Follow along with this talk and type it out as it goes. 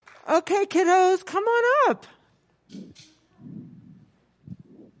Okay, kiddos, come on up.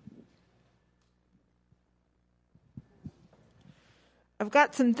 I've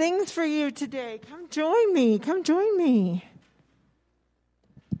got some things for you today. Come join me. Come join me.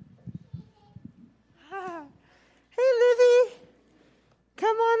 Hey, Livy.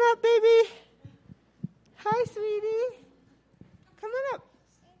 Come on up, baby. Hi, sweetie. Come on up.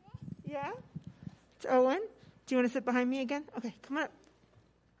 Yeah? It's Owen. Do you want to sit behind me again? Okay, come on up.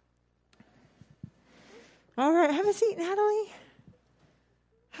 All right, have a seat, Natalie.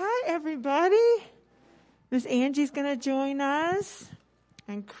 Hi, everybody. Miss Angie's going to join us.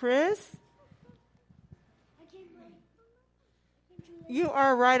 And Chris. You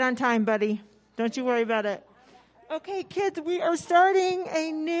are right on time, buddy. Don't you worry about it. Okay, kids, we are starting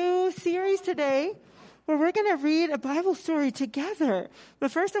a new series today where we're going to read a Bible story together.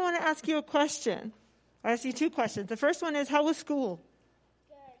 But first, I want to ask you a question. I ask you two questions. The first one is, how was school?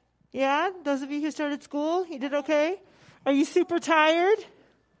 Good. Yeah? Those of you who started school, you did okay? Are you super tired?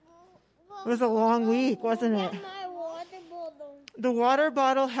 It was a long week, wasn't it? The water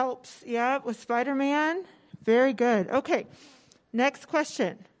bottle helps. Yeah, with Spider-Man. Very good. Okay, next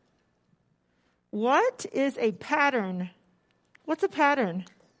question. What is a pattern? What's a pattern?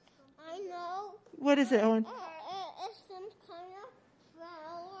 I know. What is it, Owen? It's some kind of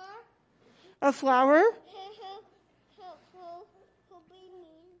flower. A flower?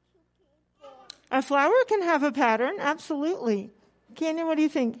 A flower can have a pattern, absolutely. Canyon, what do you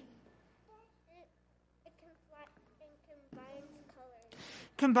think?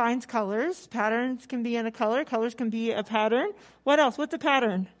 Combines colors. Patterns can be in a color. Colors can be a pattern. What else? What's a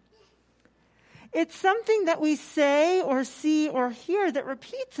pattern? It's something that we say or see or hear that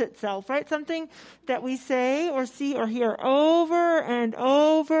repeats itself, right? Something that we say or see or hear over and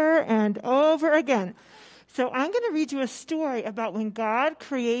over and over again. So I'm going to read you a story about when God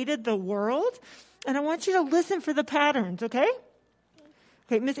created the world, and I want you to listen for the patterns, okay?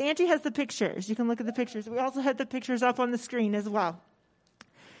 Okay, Miss Angie has the pictures. You can look at the pictures. We also had the pictures up on the screen as well.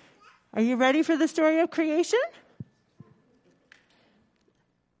 Are you ready for the story of creation?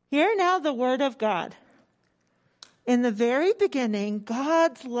 Hear now the word of God. In the very beginning,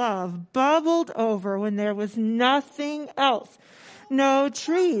 God's love bubbled over when there was nothing else. No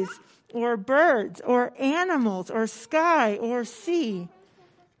trees or birds or animals or sky or sea.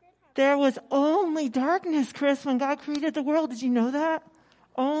 There was only darkness, Chris, when God created the world. Did you know that?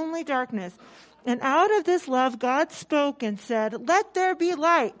 Only darkness. And out of this love, God spoke and said, "Let there be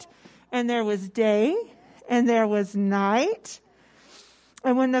light." And there was day, and there was night.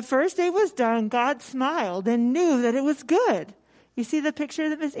 And when the first day was done, God smiled and knew that it was good. You see the picture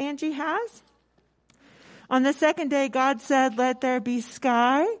that Miss Angie has? On the second day, God said, "Let there be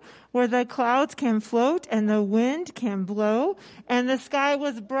sky, where the clouds can float and the wind can blow." And the sky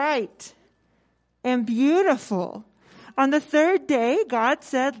was bright and beautiful. On the third day, God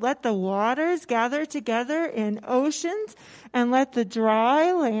said, "Let the waters gather together in oceans and let the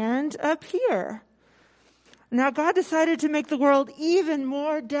dry land appear." Now God decided to make the world even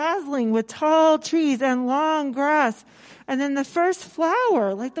more dazzling with tall trees and long grass. And then the first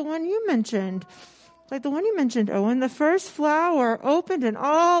flower, like the one you mentioned, Owen, the first flower opened in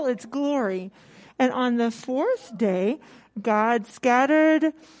all its glory. And on the fourth day, God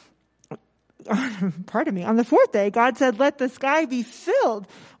scattered... On the fourth day, God said, "Let the sky be filled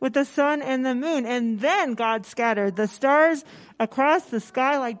with the sun and the moon." And then God scattered the stars across the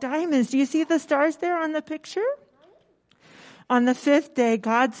sky like diamonds. Do you see the stars there on the picture? On the fifth day,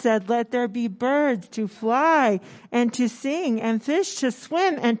 God said, "Let there be birds to fly and to sing and fish to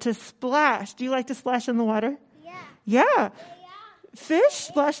swim and to splash." Do you like to splash in the water? Yeah. Yeah. Fish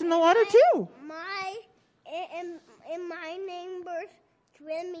splash in the water too. In my neighbor's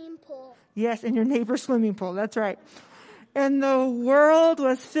swimming pool. Yes, in your neighbor's swimming pool. That's right. And the world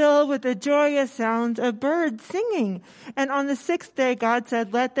was filled with the joyous sounds of birds singing. And on the sixth day, God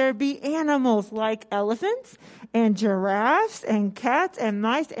said, "Let there be animals like elephants and giraffes and cats and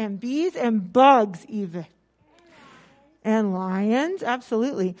mice and bees and bugs even. And lions,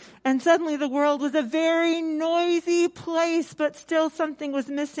 absolutely. And suddenly the world was a very noisy place, but still something was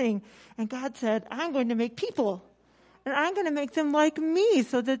missing. And God said, "I'm going to make people. And I'm going to make them like me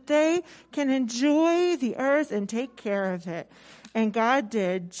so that they can enjoy the earth and take care of it." And God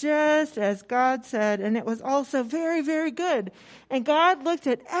did just as God said, and it was also very, very good. And God looked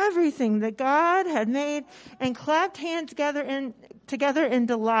at everything that God had made and clapped hands together in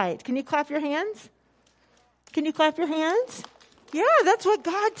delight. Can you clap your hands? Can you clap your hands? Yeah, that's what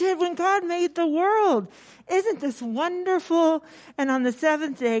God did when God made the world. Isn't this wonderful? And on the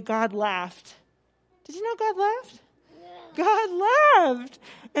seventh day, God laughed. Did you know God laughed? Yeah. God loved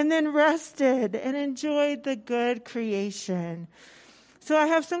and then rested and enjoyed the good creation. So I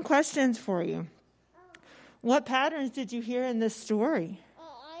have some questions for you. What patterns did you hear in this story?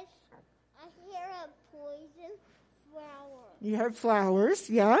 I hear a poison flower. You heard flowers,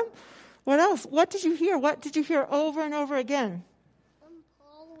 yeah. What else? What did you hear? What did you hear over and over again?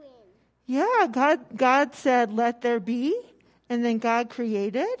 Pollen. Yeah, God said, let there be, and then God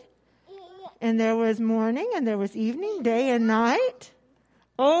created, and there was morning, and there was evening, day and night,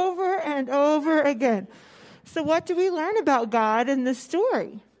 over and over again. So what do we learn about God in this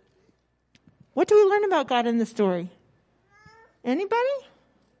story? What do we learn about God in the story? Anybody?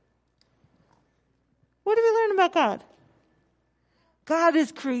 What do we learn about God? God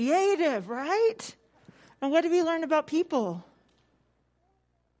is creative, right? And what do we learn about people?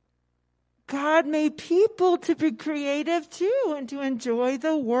 God made people to be creative too and to enjoy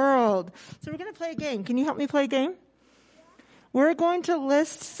the world. So we're going to play a game. Can you help me play a game? We're going to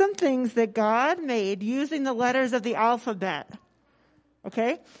list some things that God made using the letters of the alphabet.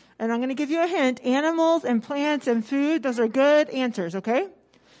 Okay? And I'm going to give you a hint. Animals and plants and food, those are good answers, okay?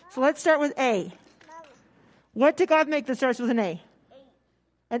 So let's start with A. What did God make that starts with an A?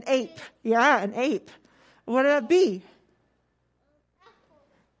 An ape. Yeah, an ape. What about B?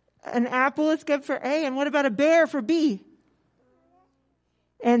 An apple is good for A. And what about a bear for B?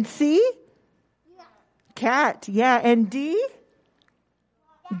 And C? Cat. Yeah. And D?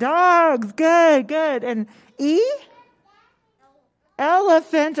 Dogs. Good, good. And E?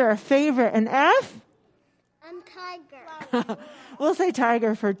 Elephants are a favorite. And F? Tiger. We'll say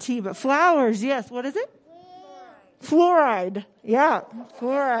tiger for T, but flowers, yes. What is it? Fluoride. Yeah,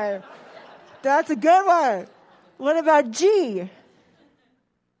 fluoride. That's a good one. What about G?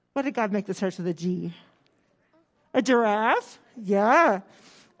 What did God make that starts with a G? A giraffe? Yeah.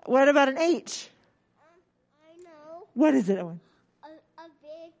 What about an H? I know. What is it, Owen? A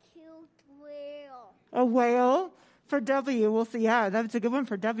big, cute whale. A whale. For W, we'll see. Yeah, that's a good one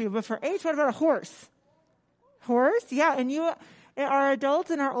for W. But for H, what about a horse? Horse? Yeah, and you, our adults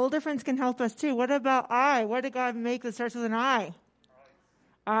and our older friends can help us too. What about I? What did God make that starts with an I?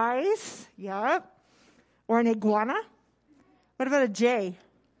 Ice. Yep. Or an iguana? What about a J?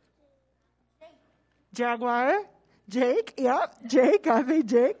 Jaguar? Jake? Yep. Jake. God made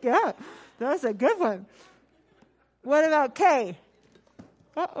Jake. Yeah. That's a good one. What about K?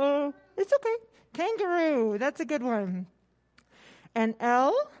 Uh-oh. It's okay. Kangaroo. That's a good one. And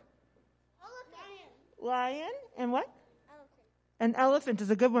L? Lion. And what? An elephant is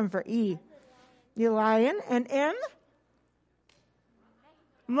a good one for E. The lion. And M?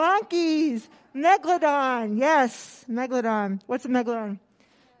 Monkeys. Megalodon. Yes. Megalodon. What's a megalodon?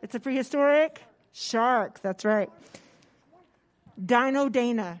 It's a prehistoric shark. That's right.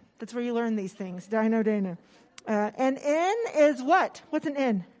 Dino-Dana. That's where you learn these things. Dino-Dana. And N is what? What's an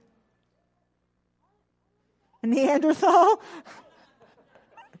N? A Neanderthal?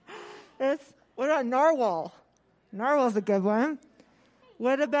 What about narwhal? Narwhal's a good one.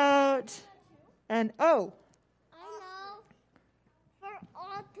 What about an O? I know. For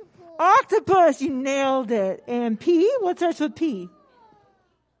octopus. Octopus, you nailed it. And P? What starts with P?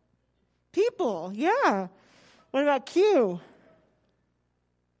 People, yeah. What about Q?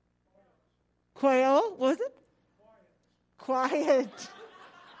 Quail, what was it? Quiet.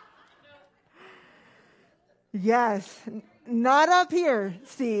 Yes. Not up here,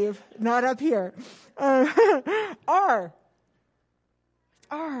 Steve. Not up here. R.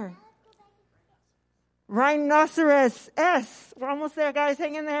 Rhinoceros. S. We're almost there, guys.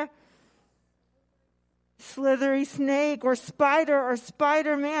 Hang in there. Slithery snake or spider or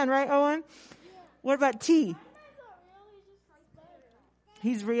Spider-Man, right, Owen? What about T?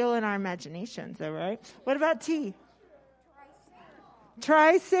 He's real in our imaginations, though, right? What about T?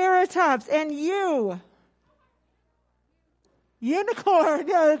 Triceratops. And U? Unicorn.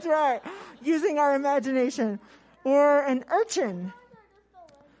 Yeah, that's right. Using our imagination. Or an urchin.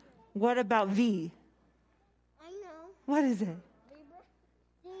 What about V? I know. What is it?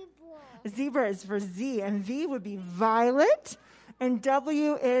 Zebra. Zebra is for Z, and V would be violet, and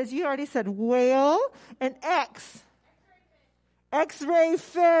W is, you already said whale, and X. X-ray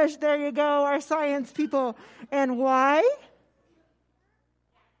fish. There you go, our science people. And Y?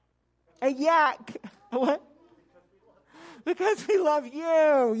 A yak. What? Because we love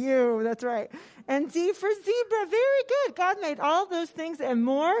you. You, that's right. And Z for zebra. Very good. God made all those things and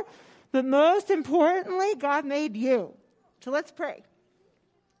more. But most importantly, God made you. So let's pray.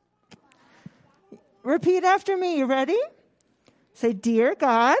 Repeat after me. You ready? Say, Dear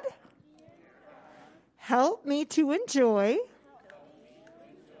God, help me to enjoy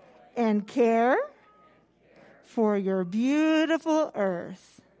and care for your beautiful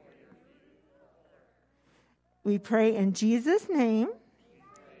earth. We pray in Jesus' name.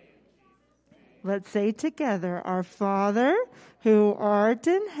 Let's say together, Our Father, who art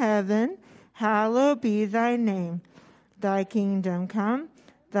in heaven, hallowed be thy name. Thy kingdom come,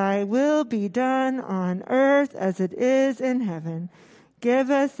 thy will be done on earth as it is in heaven. Give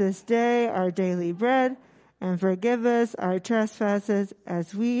us this day our daily bread, and forgive us our trespasses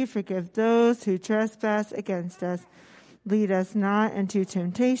as we forgive those who trespass against us. Lead us not into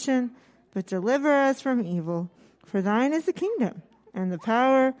temptation, but deliver us from evil. For thine is the kingdom, and the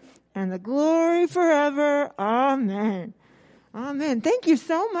power, and the glory forever. Amen. Amen. Thank you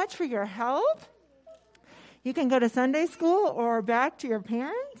so much for your help. You can go to Sunday school or back to your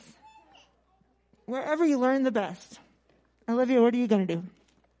parents, wherever you learn the best. Olivia, what are you going to do?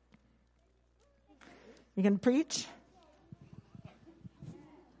 You going to preach?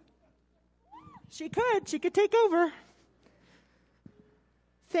 She could take over.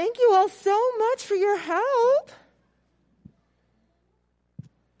 Thank you all so much for your help.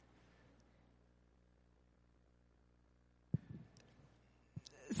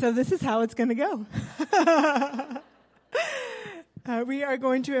 So this is how it's going to go. We are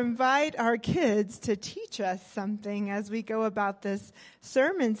going to invite our kids to teach us something as we go about this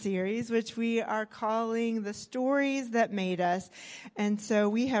sermon series, which we are calling The Stories That Made Us. And so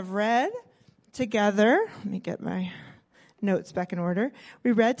we have read together, let me get my notes back in order.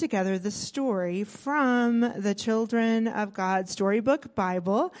 We read together the story from the Children of God Storybook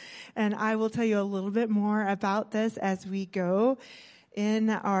Bible. And I will tell you a little bit more about this as we go in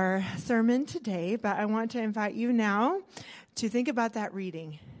our sermon today, but I want to invite you now to think about that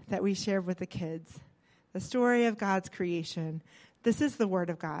reading that we shared with the kids. The story of God's creation. This is the Word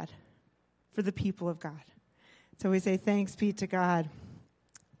of God for the people of God. So we say thanks be to God.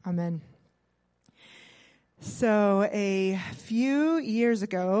 Amen. So a few years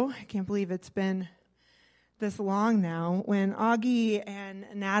ago, I can't believe it's been this long now, when Augie and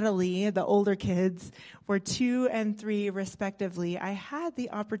Natalie, the older kids, were 2 and 3 respectively, I had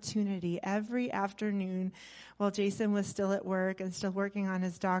the opportunity every afternoon while Jason was still at work and still working on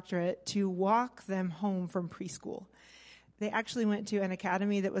his doctorate to walk them home from preschool. They actually went to an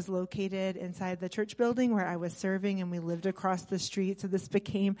academy that was located inside the church building where I was serving, and we lived across the street. So this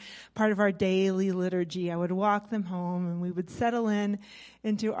became part of our daily liturgy. I would walk them home, and we would settle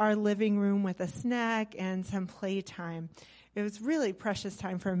into our living room with a snack and some playtime. It was really precious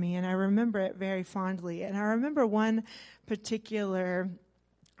time for me, and I remember it very fondly. And I remember one particular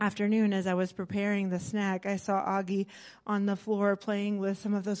afternoon, as I was preparing the snack, I saw Augie on the floor playing with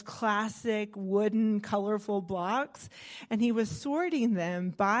some of those classic wooden colorful blocks, and he was sorting them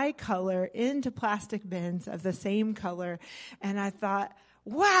by color into plastic bins of the same color. And I thought,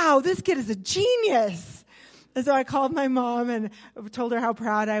 wow, this kid is a genius. And so I called my mom and told her how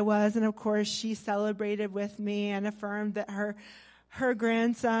proud I was, and of course she celebrated with me and affirmed that her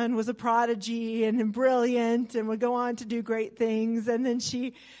grandson was a prodigy and brilliant and would go on to do great things. And then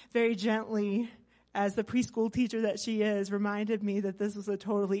she very gently, as the preschool teacher that she is, reminded me that this was a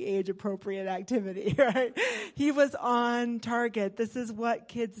totally age-appropriate activity, right? He was on target. This is what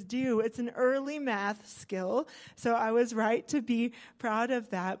kids do. It's an early math skill, so I was right to be proud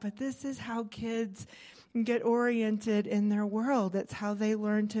of that. But this is how kids get oriented in their world. It's how they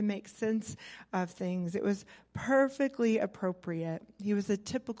learn to make sense of things. It was perfectly appropriate. He was a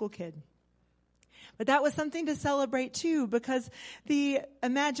typical kid. But that was something to celebrate too, because the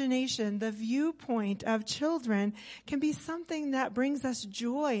imagination, the viewpoint of children can be something that brings us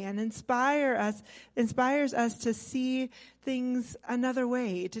joy and inspires us to see things another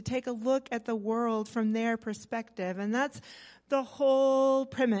way, to take a look at the world from their perspective. And that's the whole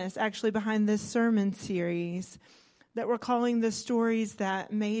premise actually behind this sermon series that we're calling The Stories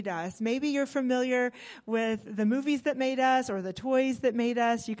That Made Us. Maybe you're familiar with the movies that made us or the toys that made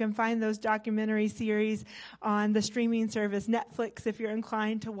us. You can find those documentary series on the streaming service Netflix if you're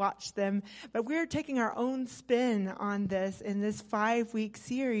inclined to watch them. But we're taking our own spin on this in this 5-week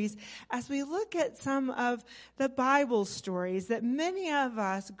series as we look at some of the Bible stories that many of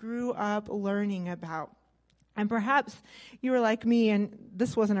us grew up learning about. And perhaps you were like me, and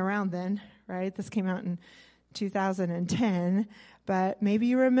this wasn't around then, right? This came out in 2010, but maybe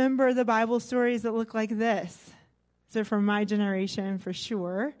you remember the Bible stories that look like this. So from my generation, for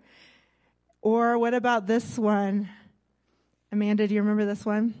sure. Or what about this one? Amanda, do you remember this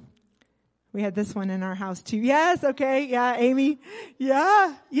one? We had this one in our house too. Yes, okay, yeah, Amy.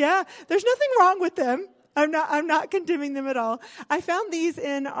 Yeah. There's nothing wrong with them. I'm not condemning them at all. I found these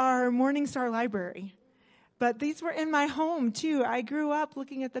in our Morningstar library. But these were in my home too. I grew up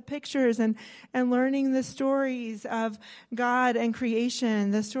looking at the pictures and learning the stories of God and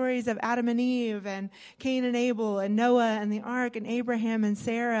creation, the stories of Adam and Eve and Cain and Abel and Noah and the ark and Abraham and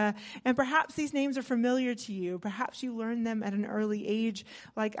Sarah. And perhaps these names are familiar to you. Perhaps you learned them at an early age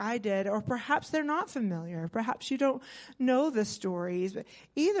like I did, or perhaps they're not familiar. Perhaps you don't know the stories. But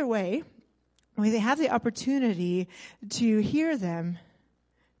either way, we have the opportunity to hear them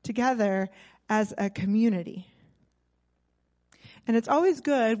together as a community. And it's always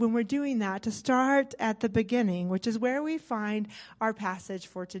good when we're doing that to start at the beginning, which is where we find our passage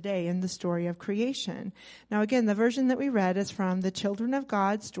for today in the story of creation. Now again, the version that we read is from the Children of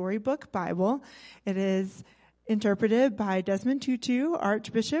God Storybook Bible. It is interpreted by Desmond Tutu,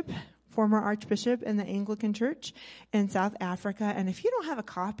 former Archbishop in the Anglican Church in South Africa. And if you don't have a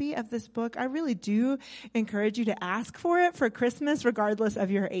copy of this book, I really do encourage you to ask for it for Christmas, regardless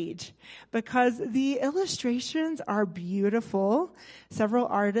of your age, because the illustrations are beautiful. Several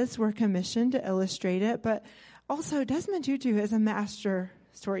artists were commissioned to illustrate it, but also Desmond Tutu is a master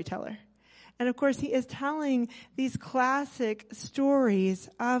storyteller. And of course, he is telling these classic stories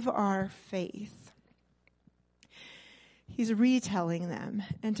of our faith. He's retelling them.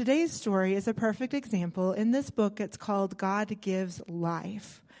 And today's story is a perfect example. In this book, it's called God Gives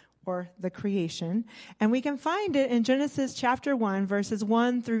Life, or the creation. And we can find it in Genesis chapter 1, verses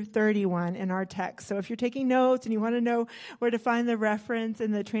 1 through 31 in our text. So if you're taking notes and you want to know where to find the reference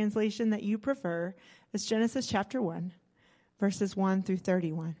in the translation that you prefer, it's Genesis chapter 1, verses 1 through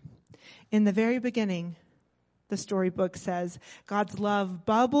 31. In the very beginning, the storybook says, God's love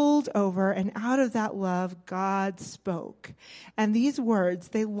bubbled over, and out of that love, God spoke. And these words,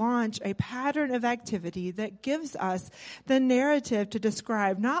 they launch a pattern of activity that gives us the narrative to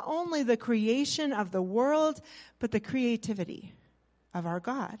describe not only the creation of the world, but the creativity of our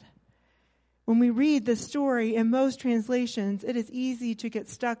God. When we read the story in most translations, it is easy to get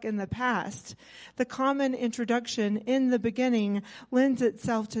stuck in the past. The common introduction, in the beginning, lends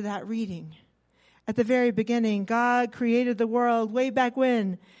itself to that reading. At the very beginning, God created the world way back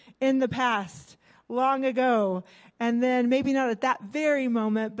when, in the past, long ago. And then maybe not at that very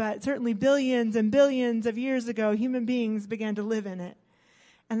moment, but certainly billions and billions of years ago, human beings began to live in it.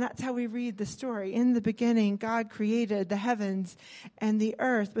 And that's how we read the story. In the beginning, God created the heavens and the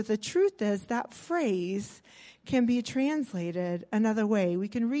earth. But the truth is that phrase can be translated another way. We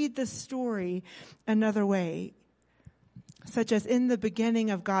can read the story another way, such as in the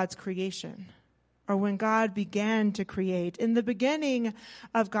beginning of God's creation. Or when God began to create. In the beginning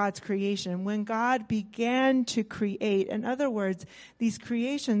of God's creation, when God began to create. In other words, these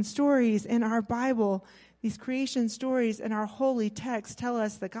creation stories in our Bible, these creation stories in our holy text tell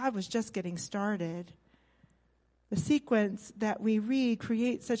us that God was just getting started. The sequence that we read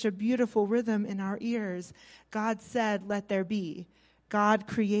creates such a beautiful rhythm in our ears. God said, "Let there be." God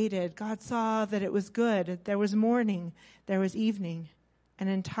created. God saw that it was good. There was morning. There was evening. An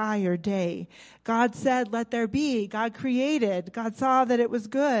entire day. God said, "Let there be." God created. God saw that it was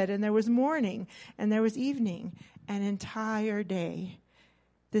good, and there was morning, and there was evening, an entire day.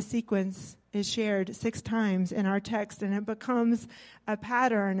 This sequence is shared 6 times in our text, and it becomes a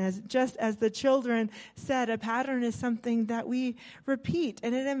pattern. Just as the children said, a pattern is something that we repeat,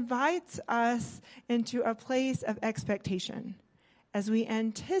 and it invites us into a place of expectation as we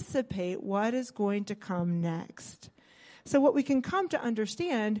anticipate what is going to come next. So what we can come to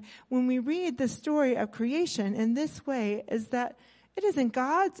understand when we read the story of creation in this way is that it is in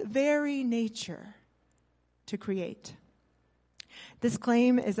God's very nature to create. This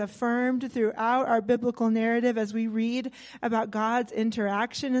claim is affirmed throughout our biblical narrative as we read about God's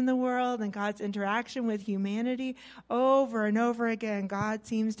interaction in the world and God's interaction with humanity. Over and over again, God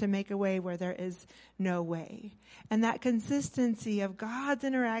seems to make a way where there is no way. And that consistency of God's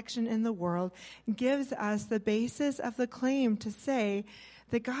interaction in the world gives us the basis of the claim to say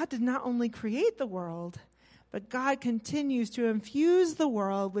that God did not only create the world, but God continues to infuse the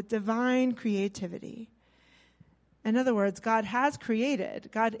world with divine creativity. In other words, God has created,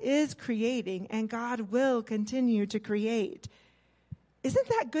 God is creating, and God will continue to create. Isn't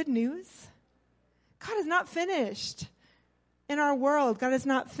that good news? God is not finished in our world. God is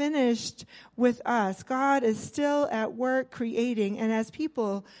not finished with us. God is still at work creating, and as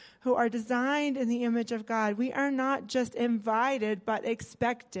people who are designed in the image of God, we are not just invited, but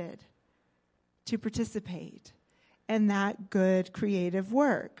expected to participate in that good creative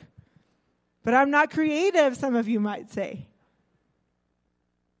work. But I'm not creative, some of you might say.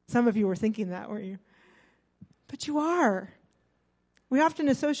 Some of you were thinking that, weren't you? But you are. We often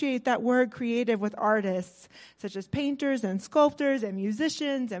associate that word creative with artists, such as painters and sculptors and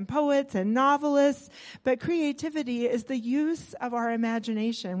musicians and poets and novelists. But creativity is the use of our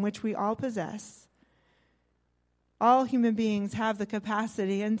imagination, which we all possess. All human beings have the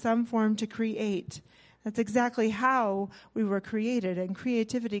capacity in some form to create. That's exactly how we were created, and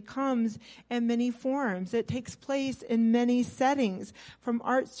creativity comes in many forms. It takes place in many settings, from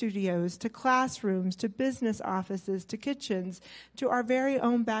art studios to classrooms to business offices to kitchens to our very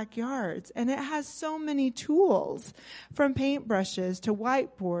own backyards. And it has so many tools, from paintbrushes to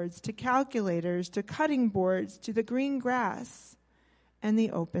whiteboards to calculators to cutting boards to the green grass and the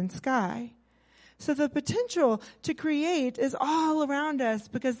open sky. So the potential to create is all around us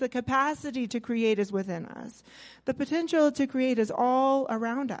because the capacity to create is within us. The potential to create is all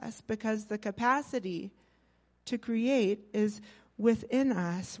around us because the capacity to create is within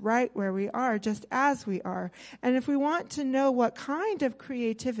us, right where we are, just as we are. And if we want to know what kind of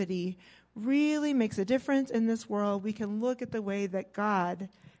creativity really makes a difference in this world, we can look at the way that God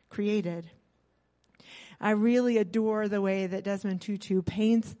created. I really adore the way that Desmond Tutu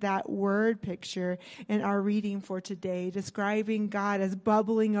paints that word picture in our reading for today, describing God as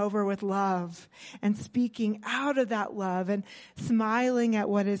bubbling over with love and speaking out of that love and smiling at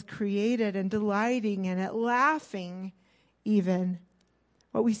what is created and delighting in it, laughing even.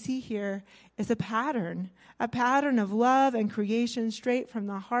 What we see here is a pattern of love and creation straight from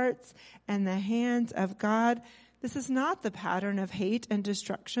the hearts and the hands of God. This is not the pattern of hate and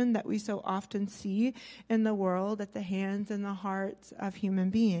destruction that we so often see in the world at the hands and the hearts of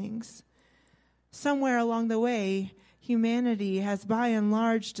human beings. Somewhere along the way, humanity has by and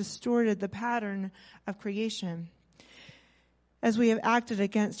large distorted the pattern of creation as we have acted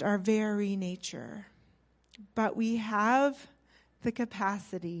against our very nature. But we have the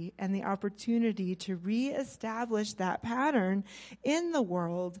capacity and the opportunity to reestablish that pattern in the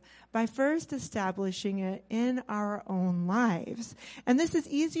world by first establishing it in our own lives. And this is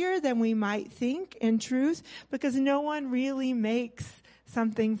easier than we might think, in truth, because no one really makes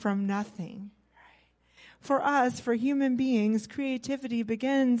something from nothing. For us, for human beings, creativity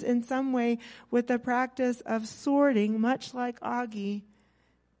begins in some way with the practice of sorting, much like Augie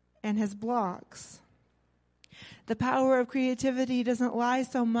and his blocks. The power of creativity doesn't lie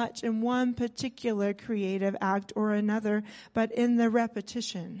so much in one particular creative act or another, but in the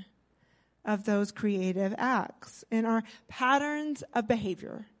repetition of those creative acts, in our patterns of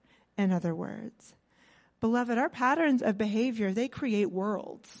behavior, in other words. Beloved, our patterns of behavior, they create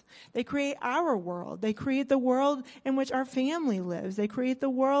worlds. They create our world. They create the world in which our family lives. They create the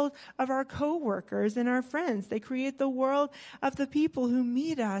world of our coworkers and our friends. They create the world of the people who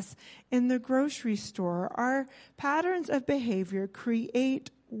meet us in the grocery store. Our patterns of behavior create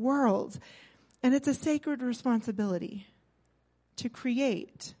worlds. And it's a sacred responsibility to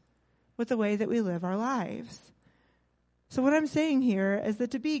create with the way that we live our lives. So what I'm saying here is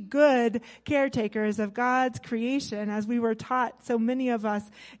that to be good caretakers of God's creation, as we were taught, so many of us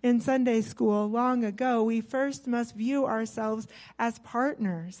in Sunday school long ago, we first must view ourselves as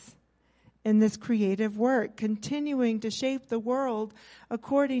partners in this creative work, continuing to shape the world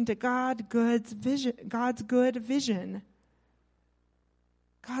according to God's good vision.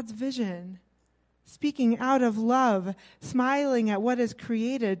 God's vision. Speaking out of love, smiling at what is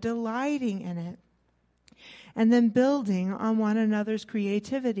created, delighting in it. And then building on one another's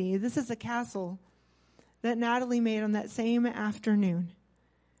creativity. This is a castle that Natalie made on that same afternoon,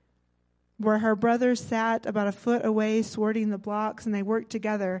 where her brothers sat about a foot away sorting the blocks, and they worked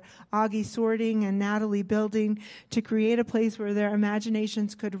together, Augie sorting and Natalie building, to create a place where their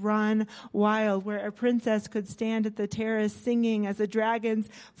imaginations could run wild, where a princess could stand at the terrace singing as the dragons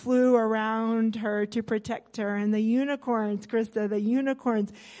flew around her to protect her. And the unicorns, Krista, the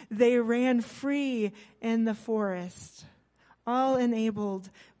unicorns, they ran free in the forest, all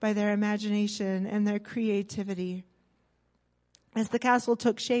enabled by their imagination and their creativity. As the castle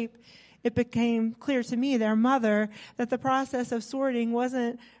took shape, it became clear to me, their mother, that the process of sorting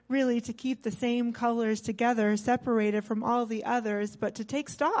wasn't really to keep the same colors together, separated from all the others, but to take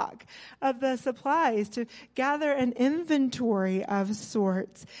stock of the supplies, to gather an inventory of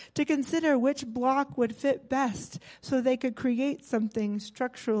sorts, to consider which block would fit best so they could create something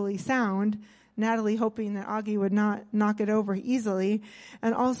structurally sound, Natalie hoping that Augie would not knock it over easily,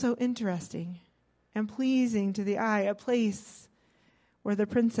 and also interesting and pleasing to the eye, a place where the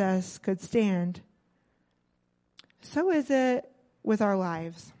princess could stand. So is it with our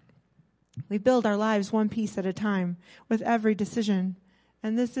lives. We build our lives one piece at a time with every decision.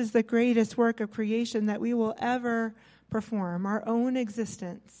 And this is the greatest work of creation that we will ever perform, our own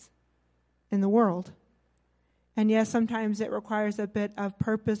existence in the world. And yes, sometimes it requires a bit of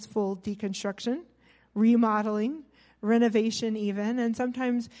purposeful deconstruction, remodeling, renovation even, and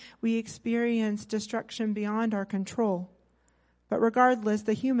sometimes we experience destruction beyond our control. But regardless,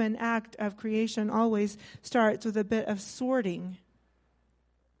 the human act of creation always starts with a bit of sorting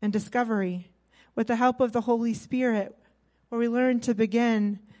and discovery, with the help of the Holy Spirit, where we learn to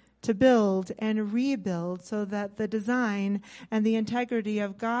begin to build and rebuild so that the design and the integrity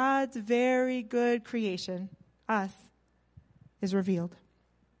of God's very good creation, us, is revealed.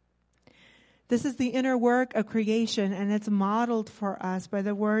 This is the inner work of creation, and it's modeled for us by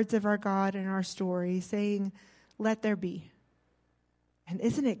the words of our God in our story, saying, "Let there be." And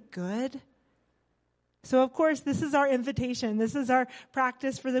isn't it good? So, of course, this is our invitation. This is our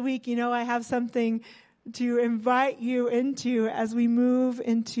practice for the week. You know, I have something to invite you into as we move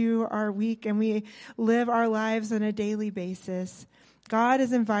into our week and we live our lives on a daily basis. God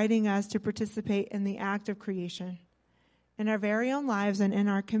is inviting us to participate in the act of creation in our very own lives and in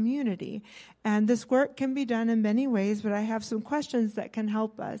our community. And this work can be done in many ways, but I have some questions that can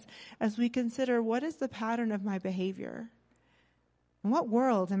help us as we consider, what is the pattern of my behavior? And what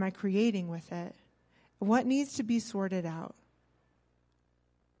world am I creating with it? What needs to be sorted out?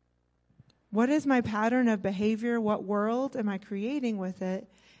 What is my pattern of behavior? What world am I creating with it?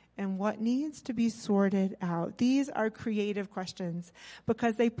 And what needs to be sorted out? These are creative questions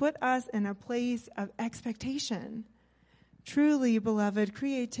because they put us in a place of expectation. Truly, beloved,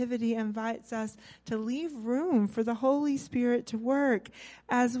 creativity invites us to leave room for the Holy Spirit to work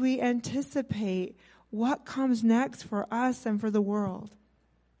as we anticipate what comes next for us and for the world.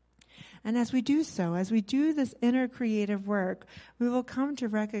 And as we do so, as we do this inner creative work, we will come to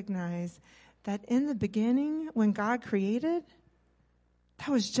recognize that in the beginning, when God created, that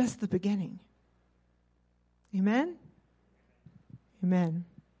was just the beginning. Amen? Amen.